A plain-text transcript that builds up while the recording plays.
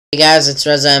Hey guys, it's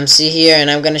Reza MC here,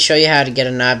 and I'm going to show you how to get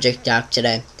an object dock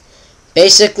today.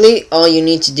 Basically, all you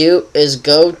need to do is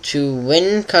go to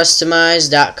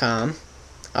wincustomize.com.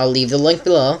 I'll leave the link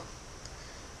below.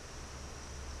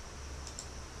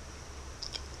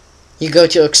 You go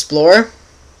to Explorer,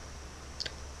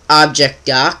 Object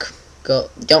Dock.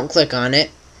 Don't click on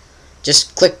it.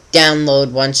 Just click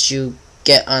Download once you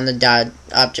get on the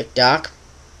Object Dock.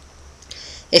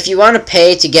 If you want to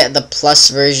pay to get the plus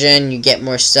version, you get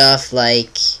more stuff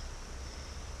like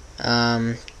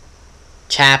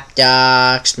tap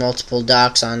docks, multiple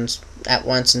docks at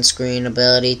once in screen,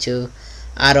 ability to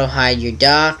auto hide your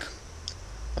dock,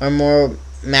 or more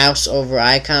mouse over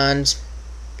icons,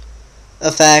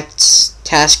 effects,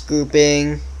 task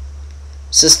grouping,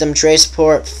 system tray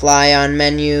support, fly on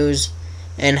menus,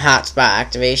 and hotspot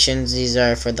activations. These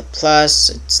are for the plus.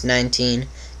 It's $19-20,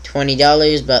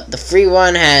 but the free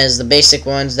one has the basic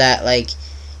ones that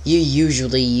you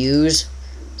usually use.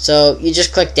 So you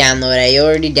just click download. I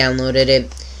already downloaded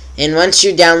it, and once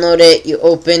you download it, you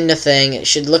open the thing. It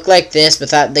should look like this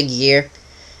without the gear.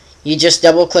 You just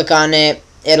double click on it.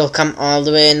 It'll come all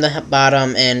the way in the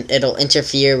bottom, and it'll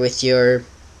interfere with your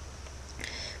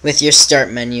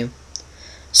start menu.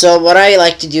 So what I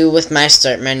like to do with my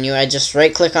start menu, I just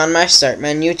right click on my start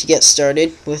menu to get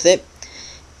started with it,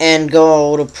 and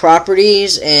go to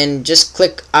properties and just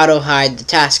click auto hide the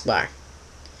taskbar,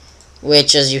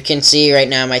 which, as you can see right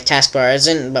now, my taskbar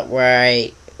isn't, but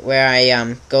where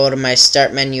I go to my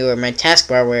start menu or my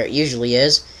taskbar where it usually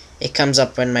is, it comes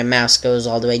up when my mouse goes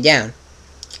all the way down.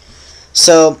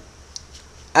 So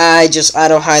I just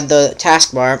auto hide the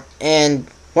taskbar, and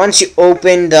once you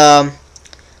open the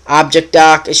object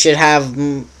dock, it should have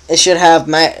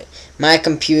my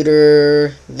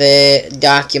computer, the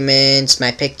documents,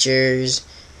 my pictures,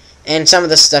 and some of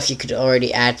the stuff you could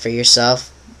already add for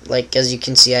yourself. Like, as you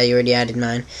can see, I already added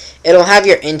mine. It'll have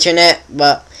your internet,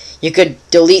 but you could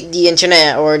delete the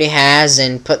internet it already has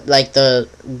and put the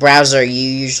browser you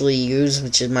usually use,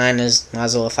 which is mine is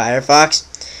Mozilla Firefox.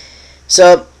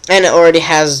 So, and it already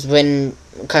has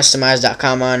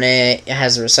wincustomize.com on it. It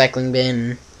has a recycling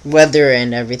bin, weather,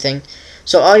 and everything.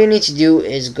 So all you need to do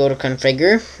is go to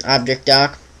configure object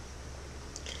dock,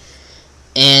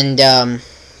 and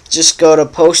just go to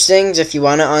postings. If you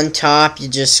want it on top, you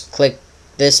just click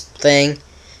this thing.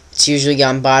 It's usually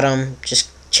on bottom.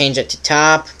 Just change it to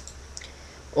top.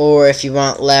 Or if you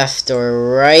want left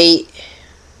or right,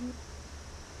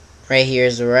 right here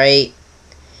is the right,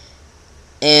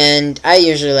 and I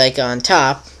usually like it on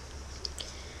top.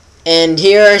 And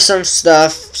here are some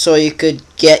stuff so you could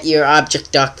get your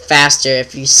object dock faster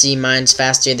if you see mine's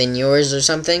faster than yours or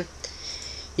something.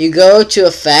 You go to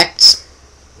effects.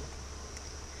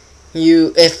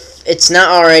 If it's not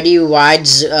already how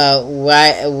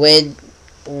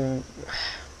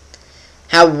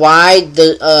wide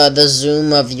the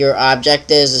zoom of your object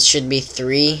is, it should be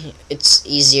 3. It's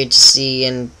easier to see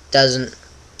and doesn't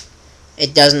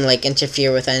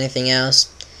interfere with anything else.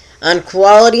 On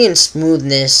quality and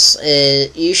smoothness,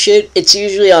 it's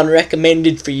usually on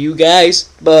recommended for you guys,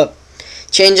 but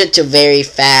change it to very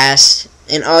fast.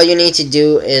 And all you need to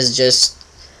do is just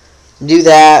do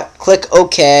that. Click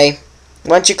OK.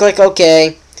 Once you click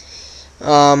OK,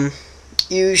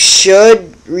 you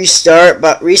should restart,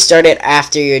 but restart it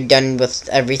after you're done with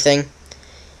everything.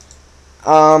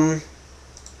 You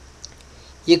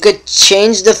could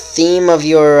change the theme of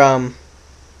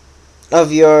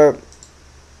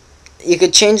you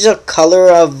could change the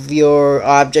color of your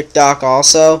object dock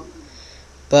also,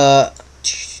 but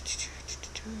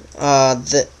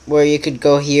where you could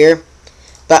go here.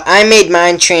 But I made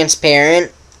mine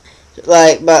transparent,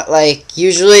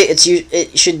 usually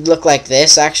it should look like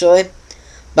this actually,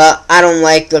 but I don't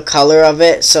like the color of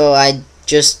it, so I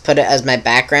just put it as my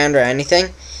background or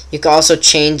anything. You can also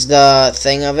change the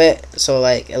thing of it so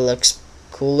it looks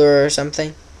cooler or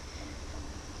something.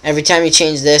 Every time you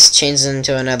change this, change it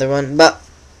into another one. But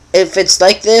if it's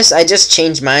like this, I just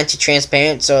changed mine to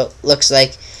transparent so it looks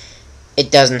like it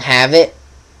doesn't have it.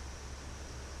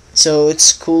 So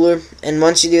it's cooler. And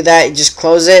once you do that, you just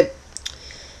close it.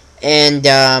 And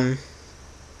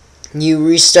you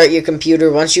restart your computer.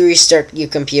 Once you restart your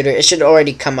computer, it should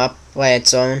already come up by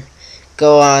its own.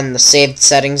 Go on the saved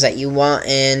settings that you want,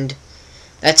 and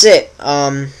that's it.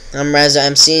 I'm Reza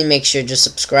MC. Make sure to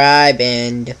subscribe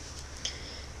and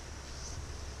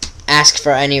ask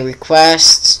for any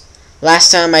requests.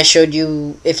 Last time I showed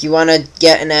you, if you want to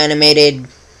get an animated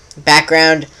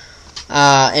background,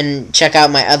 and check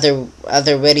out my other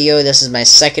video. This is my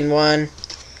second one.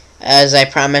 As I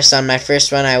promised on my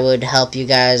first one, I would help you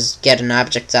guys get an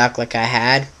object dock like I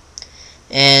had.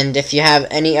 And if you have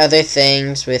any other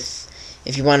things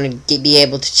if you want to be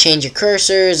able to change your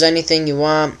cursors, anything you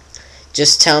want,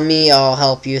 just tell me. I'll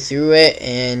help you through it.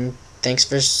 And thanks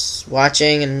for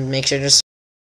watching, and make sure to